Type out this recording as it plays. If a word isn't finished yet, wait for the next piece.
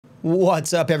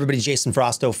What's up, everybody? Jason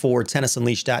Frausto for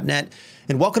TennisUnleashed.net,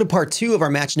 and welcome to part 2 of our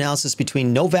match analysis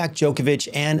between Novak Djokovic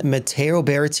and Matteo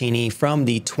Berrettini from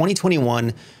the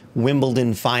 2021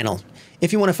 Wimbledon final.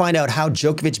 If you want to find out how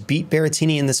Djokovic beat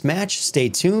Berrettini in this match, stay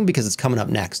tuned because it's coming up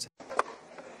next.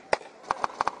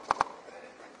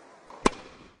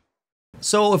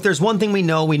 So if there's one thing we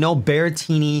know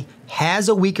Berrettini has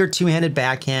a weaker two-handed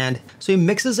backhand, so he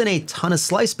mixes in a ton of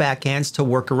slice backhands to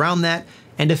work around that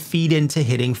and to feed into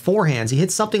hitting forehands. He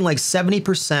hits something like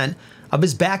 70% of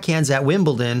his backhands at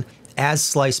Wimbledon as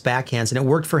slice backhands, and it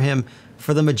worked for him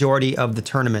for the majority of the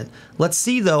tournament. Let's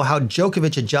see, though, how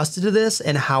Djokovic adjusted to this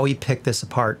and how he picked this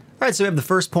apart. All right, so we have the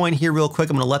first point here real quick.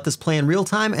 I'm going to let this play in real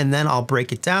time, and then I'll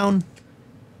break it down.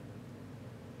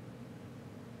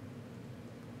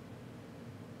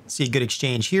 See a good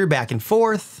exchange here, back and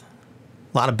forth.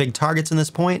 A lot of big targets in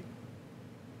this point.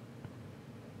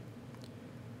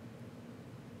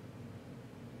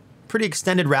 Pretty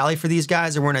extended rally for these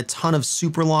guys. There weren't a ton of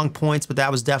super long points, but that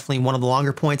was definitely one of the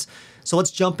longer points. So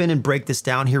let's jump in and break this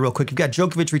down here real quick. You've got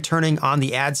Djokovic returning on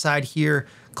the ad side here,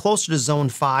 closer to zone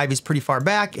 5. He's pretty far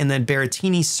back. And then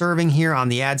Berrettini serving here on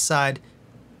the ad side.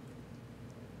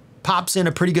 Pops in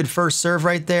a pretty good first serve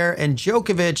right there. And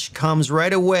Djokovic comes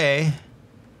right away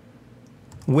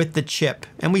with the chip.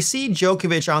 And we see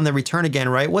Djokovic on the return again,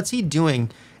 right? What's he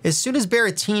doing? As soon as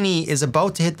Berrettini is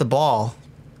about to hit the ball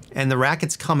and the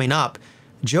racket's coming up,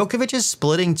 Djokovic is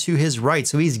splitting to his right.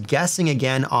 So he's guessing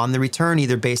again on the return,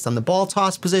 either based on the ball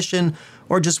toss position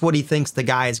or just what he thinks the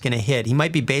guy is going to hit. He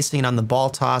might be basing it on the ball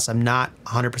toss. I'm not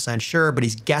 100% sure, but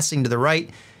he's guessing to the right,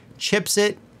 chips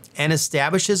it, and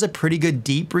establishes a pretty good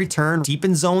deep return. Deep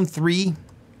in zone 3,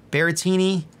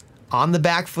 Berrettini on the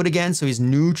back foot again, so he's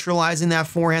neutralizing that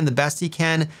forehand the best he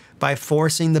can by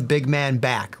forcing the big man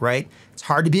back, right? It's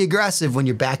hard to be aggressive when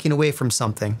you're backing away from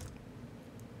something.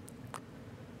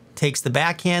 Takes the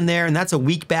backhand there, and that's a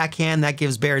weak backhand. That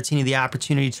gives Berrettini the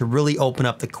opportunity to really open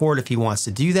up the court if he wants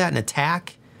to do that and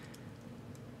attack.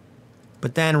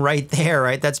 But then right there,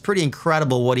 right, that's pretty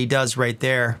incredible what he does right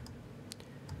there.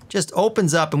 Just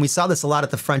opens up, and we saw this a lot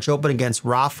at the French Open against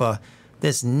Rafa.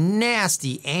 This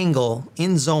nasty angle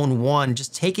in zone 1,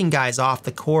 just taking guys off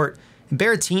the court. And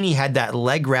Berrettini had that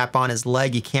leg wrap on his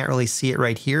leg. You can't really see it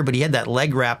right here, but he had that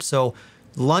leg wrap, so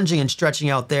lunging and stretching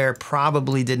out there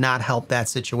probably did not help that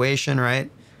situation,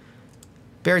 right?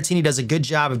 Berrettini does a good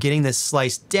job of getting this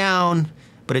slice down,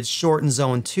 but it's short in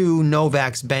zone 2.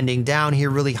 Novak's bending down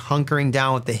here, really hunkering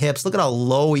down with the hips. Look at how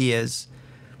low he is.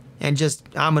 And just,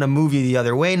 I'm going to move you the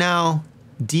other way now.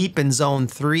 Deep in zone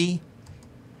 3.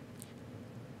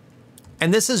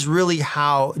 And this is really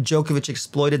how Djokovic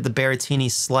exploited the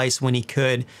Berrettini slice when he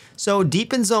could. So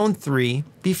deep in zone 3,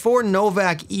 before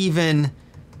Novak even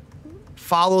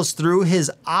follows through, his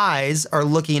eyes are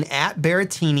looking at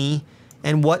Berrettini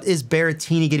and what is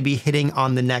Berrettini going to be hitting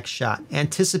on the next shot,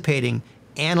 anticipating,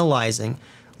 analyzing.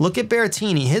 Look at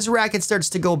Berrettini. His racket starts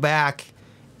to go back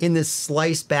in this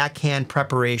slice backhand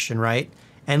preparation, right?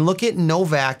 And look at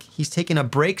Novak. He's taking a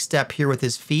break step here with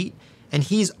his feet, and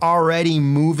he's already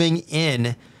moving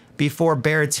in before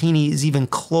Berrettini is even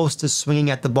close to swinging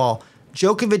at the ball.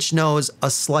 Djokovic knows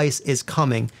a slice is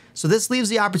coming. So this leaves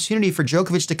the opportunity for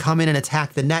Djokovic to come in and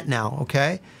attack the net now,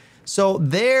 okay? So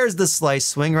there's the slice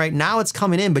swing, right? Now it's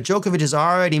coming in, but Djokovic has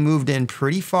already moved in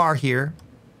pretty far here.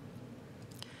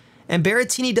 And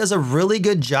Berrettini does a really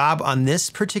good job on this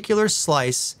particular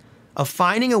slice of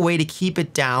finding a way to keep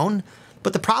it down.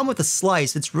 But the problem with the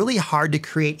slice, it's really hard to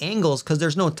create angles because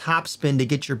there's no topspin to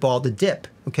get your ball to dip,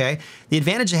 okay? The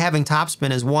advantage of having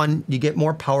topspin is, 1, you get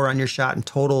more power on your shot and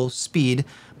total speed,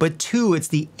 but 2, it's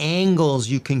the angles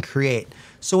you can create.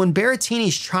 So when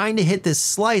Berrettini's trying to hit this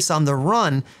slice on the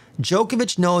run,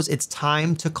 Djokovic knows it's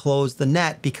time to close the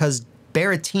net because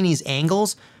Berrettini's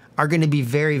angles are going to be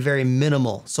very, very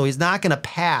minimal. So he's not going to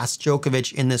pass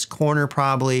Djokovic in this corner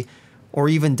probably, or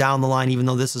even down the line, even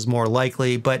though this is more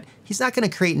likely, but he's not going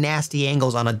to create nasty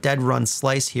angles on a dead run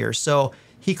slice here. So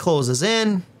he closes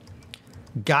in,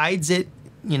 guides it,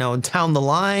 down the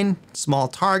line, small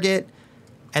target,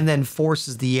 and then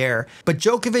forces the air. But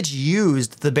Djokovic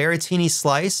used the Berrettini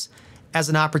slice as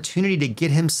an opportunity to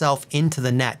get himself into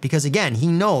the net because, again, he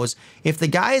knows if the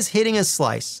guy is hitting a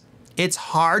slice, it's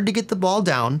hard to get the ball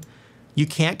down. You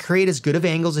can't create as good of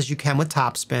angles as you can with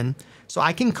topspin. So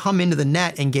I can come into the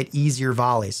net and get easier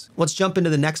volleys. Let's jump into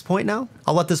the next point now.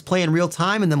 I'll let this play in real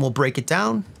time and then we'll break it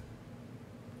down.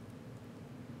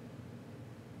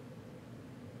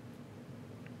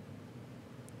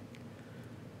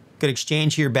 Good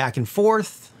exchange here back and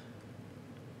forth.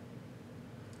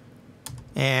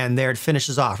 And there it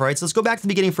finishes off, right? So let's go back to the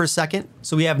beginning for a second.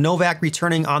 So we have Novak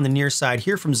returning on the near side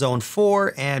here from zone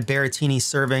 4, and Berrettini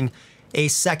serving a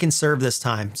second serve this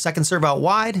time. Second serve out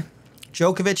wide.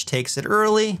 Djokovic takes it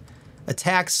early,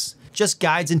 attacks, just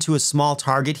guides into a small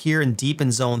target here and deep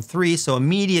in zone 3. So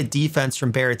immediate defense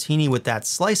from Berrettini with that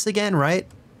slice again, right?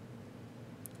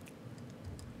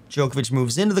 Djokovic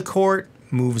moves into the court,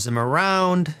 moves him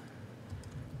around.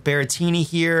 Berrettini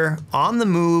here on the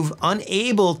move,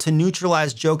 unable to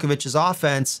neutralize Djokovic's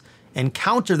offense and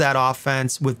counter that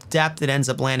offense with depth that ends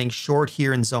up landing short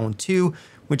here in zone 2,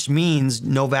 which means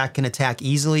Novak can attack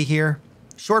easily here.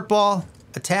 Short ball,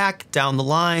 attack, down the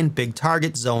line, big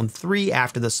target, zone 3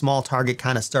 after the small target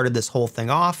kind of started this whole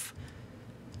thing off.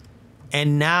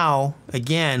 And now,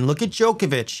 again, look at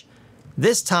Djokovic.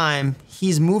 This time,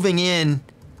 he's moving in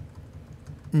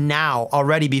now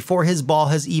already before his ball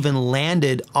has even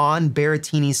landed on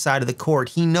Berrettini's side of the court.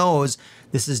 He knows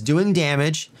this is doing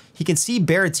damage. He can see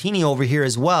Berrettini over here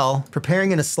as well,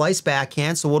 preparing in a slice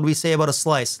backhand. So what do we say about a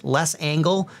slice? Less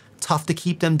angle, tough to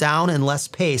keep them down, and less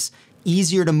pace.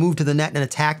 Easier to move to the net and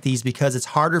attack these because it's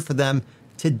harder for them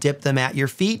to dip them at your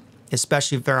feet,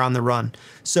 especially if they're on the run.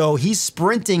 So he's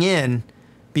sprinting in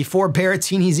before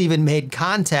Berrettini's even made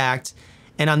contact.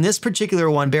 And on this particular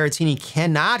one, Berrettini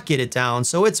cannot get it down,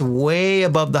 so it's way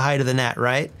above the height of the net,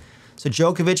 right? So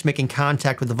Djokovic making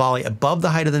contact with the volley above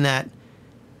the height of the net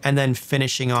and then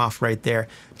finishing off right there.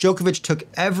 Djokovic took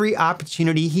every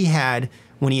opportunity he had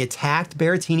when he attacked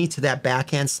Berrettini to that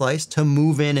backhand slice to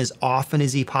move in as often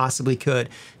as he possibly could.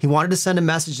 He wanted to send a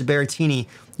message to Berrettini,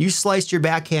 you sliced your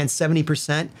backhand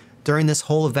 70% during this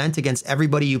whole event against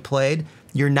everybody you played.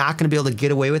 You're not going to be able to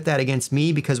get away with that against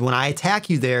me because when I attack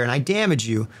you there and I damage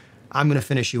you, I'm going to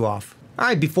finish you off. All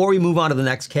right, before we move on to the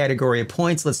next category of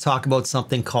points, let's talk about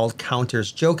something called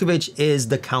counters. Djokovic is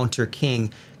the counter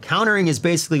king. Countering is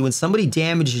basically when somebody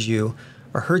damages you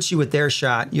or hurts you with their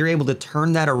shot, you're able to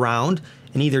turn that around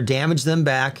and either damage them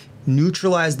back,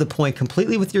 neutralize the point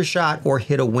completely with your shot, or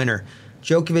hit a winner.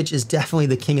 Djokovic is definitely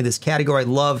the king of this category. I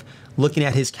love looking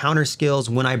at his counter skills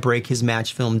when I break his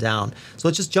match film down. So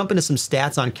let's just jump into some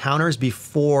stats on counters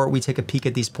before we take a peek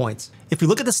at these points. If we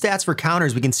look at the stats for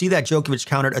counters, we can see that Djokovic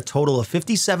countered a total of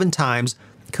 57 times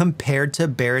compared to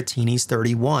Berrettini's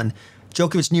 31.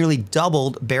 Djokovic nearly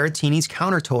doubled Berrettini's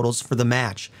counter totals for the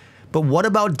match. But what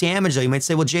about damage though? You might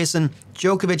say, well, Jason,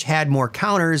 Djokovic had more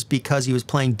counters because he was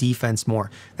playing defense more.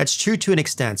 That's true to an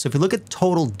extent. So if you look at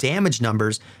total damage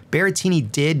numbers, Berrettini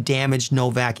did damage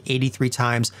Novak 83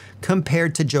 times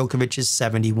compared to Djokovic's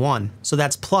 71. So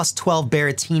that's plus 12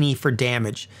 Berrettini for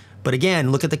damage. But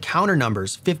again, look at the counter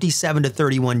numbers, 57 to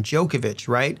 31 Djokovic,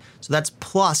 right? So that's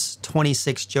plus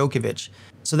 26 Djokovic.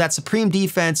 So that supreme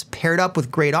defense paired up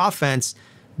with great offense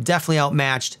definitely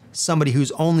outmatched somebody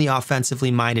who's only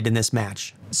offensively minded in this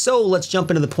match. So let's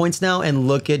jump into the points now and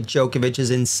look at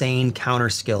Djokovic's insane counter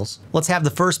skills. Let's have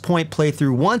the first point play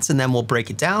through once and then we'll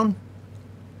break it down.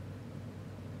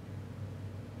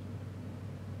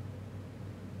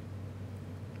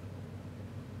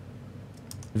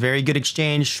 Very good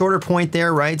exchange, shorter point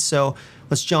there, right? So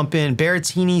let's jump in.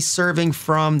 Berrettini serving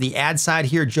from the ad side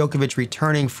here, Djokovic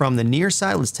returning from the near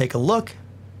side. Let's take a look.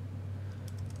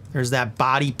 There's that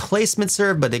body placement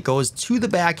serve, but it goes to the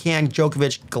backhand.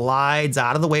 Djokovic glides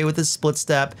out of the way with his split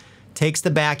step, takes the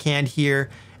backhand here,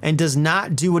 and does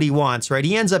not do what he wants, right?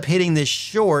 He ends up hitting this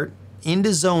short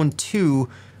into zone 2,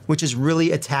 which is really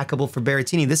attackable for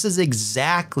Berrettini. This is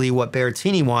exactly what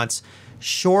Berrettini wants.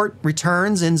 Short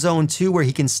returns in zone 2 where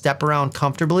he can step around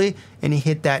comfortably and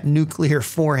hit that nuclear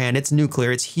forehand. It's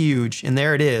nuclear, it's huge, and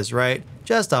there it is, right?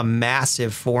 Just a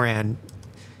massive forehand.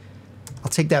 I'll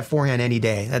take that forehand any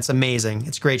day. That's amazing.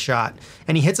 It's a great shot.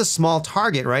 And he hits a small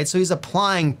target, right? So he's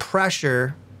applying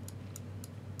pressure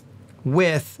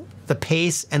with the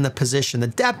pace and the position. The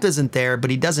depth isn't there,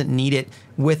 but he doesn't need it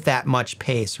with that much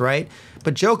pace, right?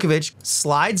 But Djokovic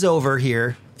slides over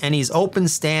here, and he's open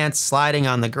stance, sliding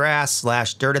on the grass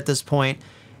 / dirt at this point,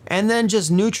 and then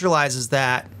just neutralizes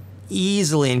that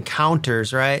easily and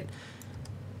counters, right?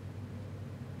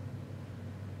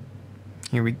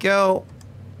 Here we go.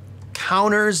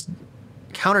 Counter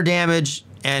damage,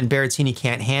 and Berrettini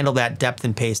can't handle that depth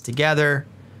and pace together.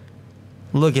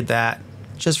 Look at that.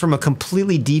 Just from a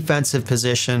completely defensive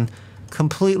position,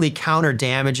 completely counter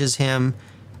damages him,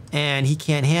 and he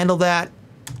can't handle that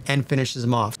and finishes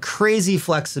him off. Crazy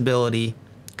flexibility,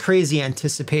 crazy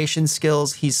anticipation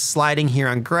skills. He's sliding here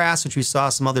on grass, which we saw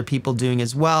some other people doing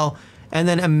as well. And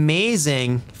then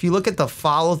amazing, if you look at the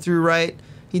follow through, right?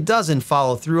 He doesn't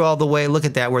follow through all the way. Look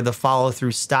at that, where the follow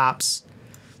through stops.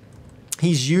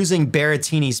 He's using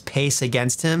Berrettini's pace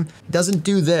against him. Doesn't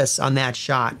do this on that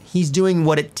shot. He's doing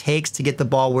what it takes to get the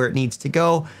ball where it needs to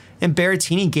go. And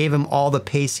Berrettini gave him all the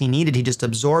pace he needed. He just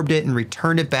absorbed it and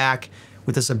returned it back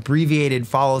with this abbreviated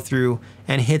follow through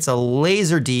and hits a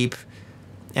laser deep.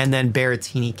 And then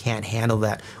Berrettini can't handle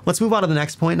that. Let's move on to the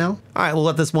next point now. All right, we'll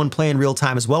let this one play in real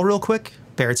time as well real quick.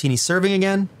 Berrettini serving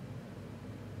again.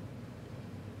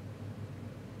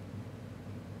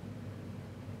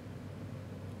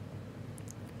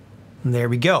 And there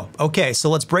we go. Okay, so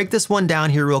let's break this one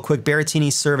down here real quick.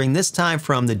 Berrettini serving this time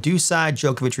from the deuce side.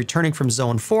 Djokovic returning from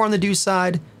zone 4 on the deuce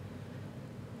side.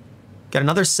 Got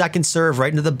another second serve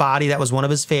right into the body. That was one of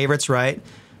his favorites, right?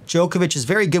 Djokovic is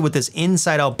very good with this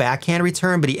inside-out backhand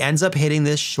return, but he ends up hitting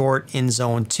this short in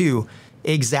zone 2.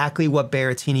 Exactly what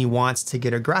Berrettini wants to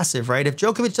get aggressive, right? If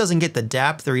Djokovic doesn't get the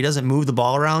depth or he doesn't move the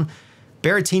ball around,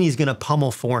 Berrettini's going to pummel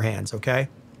forehands, okay?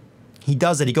 He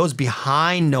does it. He goes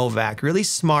behind Novak. Really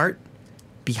smart.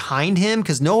 Behind him,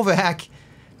 because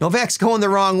Novak's going the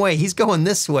wrong way. He's going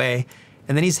this way,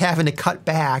 and then he's having to cut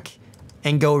back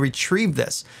and go retrieve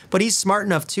this. But he's smart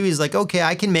enough too. He's like, okay,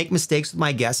 I can make mistakes with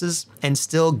my guesses and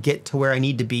still get to where I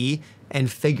need to be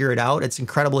and figure it out. It's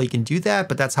incredible he can do that,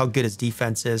 but that's how good his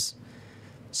defense is.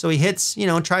 So he hits,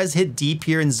 tries to hit deep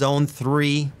here in zone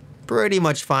 3. Pretty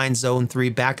much fine zone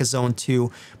 3, back of zone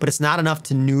 2, but it's not enough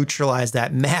to neutralize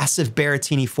that massive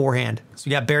Berrettini forehand. So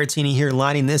we got Berrettini here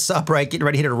lining this up, right, getting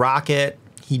ready to hit a rocket.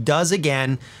 He does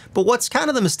again, but what's kind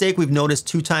of the mistake we've noticed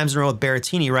 2 times in a row with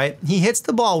Berrettini, right? He hits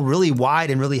the ball really wide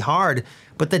and really hard,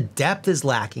 but the depth is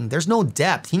lacking. There's no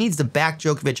depth. He needs to back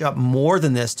Djokovic up more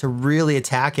than this to really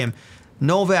attack him.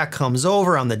 Novak comes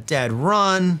over on the dead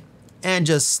run and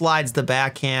just slides the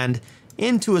backhand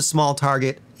into a small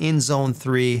target in zone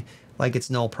 3 like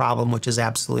it's no problem, which is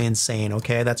absolutely insane,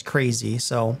 okay? That's crazy.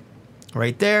 So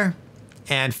right there,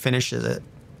 and finishes it.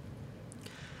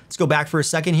 Let's go back for a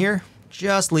second here.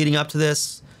 Just leading up to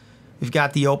this, we've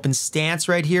got the open stance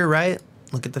right here, right?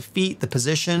 Look at the feet, the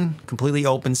position, completely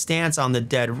open stance on the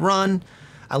dead run.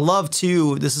 I love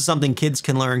to, this is something kids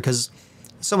can learn because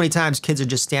so many times kids are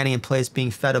just standing in place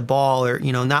being fed a ball or,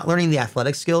 not learning the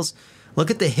athletic skills. Look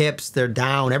at the hips, they're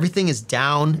down. Everything is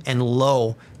down and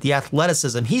low. The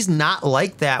athleticism, he's not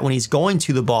like that when he's going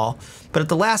to the ball, but at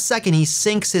the last second, he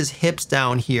sinks his hips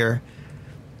down here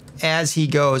as he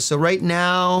goes. So right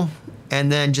now,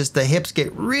 and then just the hips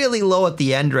get really low at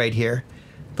the end right here.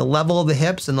 The level of the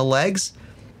hips and the legs.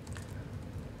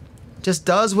 Just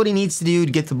does what he needs to do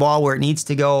to get the ball where it needs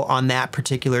to go on that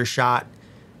particular shot,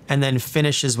 and then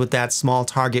finishes with that small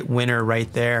target winner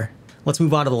right there. Let's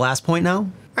move on to the last point now.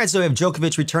 All right, so we have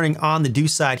Djokovic returning on the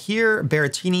deuce side here.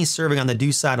 Berrettini serving on the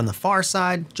deuce side on the far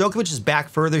side. Djokovic is back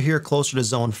further here, closer to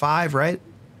zone 5, right?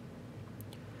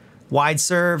 Wide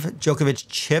serve. Djokovic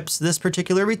chips this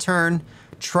particular return,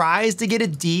 tries to get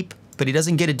it deep, but he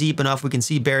doesn't get it deep enough. We can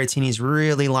see Berrettini's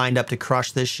really lined up to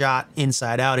crush this shot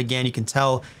inside out. Again, you can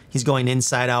tell he's going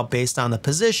inside out based on the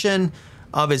position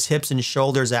of his hips and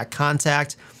shoulders at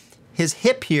contact. His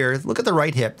hip here, look at the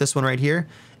right hip, this one right here.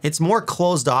 It's more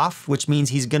closed off, which means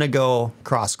he's gonna go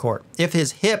cross court. If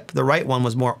his hip, the right one,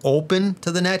 was more open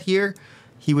to the net here,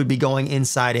 he would be going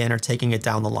inside in or taking it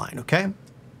down the line, okay?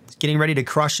 He's getting ready to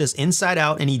crush this inside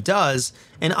out, and he does.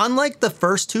 And unlike the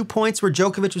first 2 points where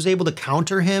Djokovic was able to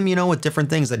counter him, with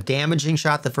different things, a damaging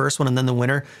shot, the first one, and then the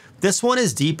winner, this one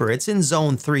is deeper. It's in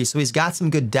zone 3, so he's got some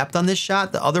good depth on this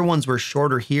shot. The other ones were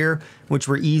shorter here, which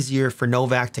were easier for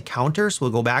Novak to counter. So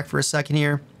we'll go back for a second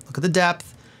here. Look at the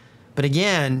depth. But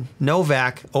again,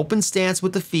 Novak, open stance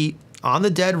with the feet, on the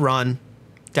dead run,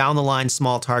 down the line,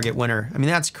 small target winner. I mean,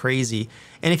 that's crazy.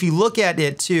 And if you look at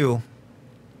it too,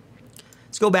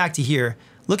 let's go back to here.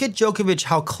 Look at Djokovic,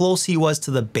 how close he was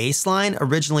to the baseline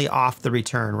originally off the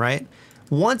return, right?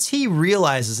 Once he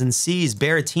realizes and sees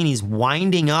Berrettini's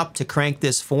winding up to crank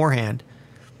this forehand,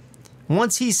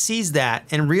 once he sees that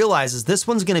and realizes this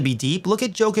one's going to be deep, look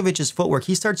at Djokovic's footwork.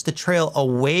 He starts to trail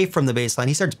away from the baseline.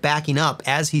 He starts backing up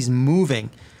as he's moving,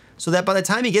 so that by the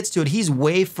time he gets to it, he's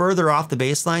way further off the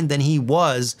baseline than he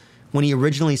was when he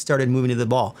originally started moving to the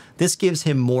ball. This gives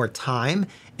him more time,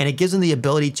 and it gives him the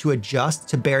ability to adjust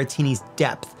to Berrettini's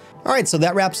depth. All right, so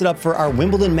that wraps it up for our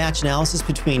Wimbledon match analysis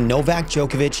between Novak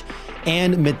Djokovic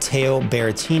and Matteo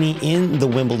Berrettini in the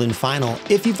Wimbledon final.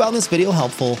 If you found this video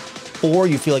helpful, or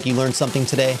you feel like you learned something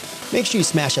today, make sure you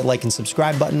smash that like and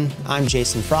subscribe button. I'm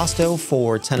Jason Frausto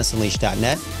for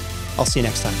tennisunleashed.net. I'll see you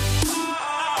next time.